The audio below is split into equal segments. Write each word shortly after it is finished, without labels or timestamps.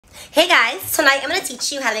Hey guys, tonight I'm going to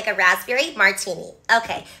teach you how to make a raspberry martini.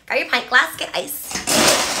 Okay, grab your pint glass, get ice.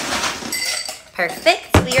 Perfect.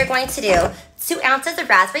 We are going to do 2 ounces of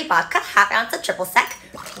raspberry vodka, ½ ounce of triple sec.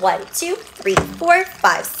 1, 2, 3, 4,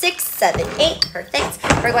 5, 6, 7, 8.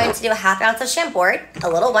 Perfect. We're going to do ½ ounce of Chambord, a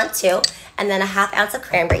little one too, and then ½ ounce of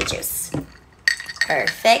cranberry juice.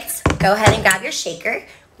 Perfect. Go ahead and grab your shaker.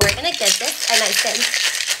 We're going to give this a nice and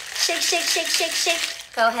shake, shake, shake, shake,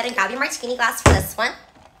 shake. Go ahead and grab your martini glass for this one.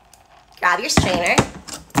 Grab your strainer.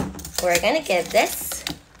 We're going to give this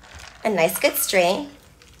a nice good strain.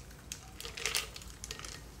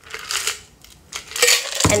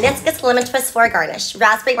 And this gets lemon twist for a garnish.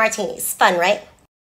 Raspberry martinis. Fun, right?